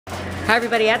Hi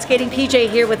everybody, at Skating PJ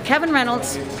here with Kevin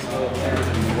Reynolds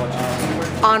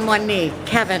on one knee.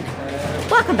 Kevin,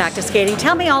 welcome back to skating.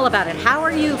 Tell me all about it. How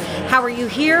are you? How are you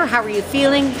here? How are you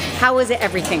feeling? How is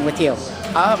everything with you?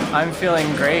 I'm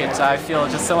feeling great. I feel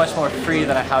just so much more free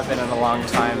than I have been in a long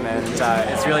time, and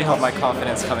it's really helped my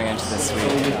confidence coming into this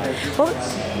week.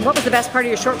 What was the best part of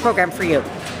your short program for you?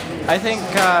 I think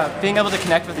being able to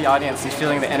connect with the audience and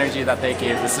feeling the energy that they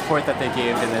gave, the support that they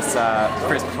gave in this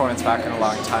first performance back in a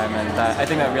long time, and I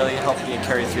think that really helped me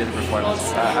carry through the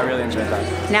performance. I really enjoyed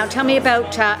that. Now tell me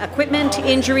about equipment,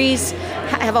 injuries.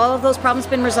 Have all of those problems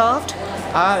been resolved?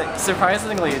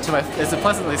 Surprisingly, it's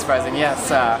pleasantly surprising, yes.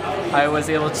 I was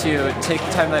able to take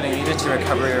the time that I needed to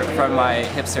recover from my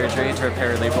hip surgery to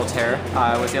repair a labral tear.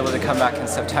 I was able to come back in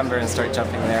September and start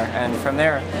jumping there, and from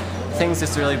there, things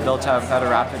just really built up at a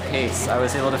rapid pace. I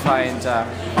was able to find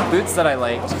boots that I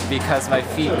liked because my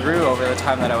feet grew over the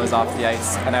time that I was off the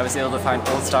ice, and I was able to find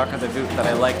old stock of the boot that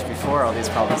I liked before all these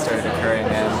problems started occurring,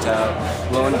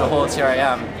 and lo and behold, here I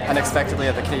am, unexpectedly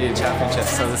at the Canadian Championships,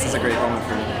 so this is a great moment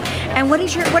for me. And what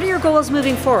are your goals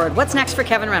moving forward? What's next for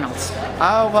Kevin Reynolds?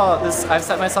 I've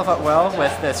set myself up well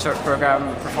with this short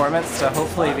program performance to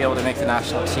hopefully be able to make the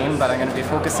national team, but I'm going to be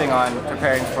focusing on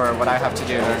preparing for what I have to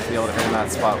do in order to be able to earn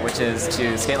that spot, which is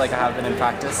to skate like I have been in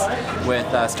practice with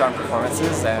strong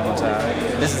performances, and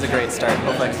this is a great start.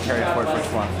 Hopefully I can carry it forward for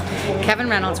Kwong. Kevin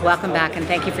Reynolds, welcome back, and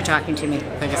thank you for talking to me.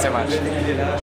 Thank you so much.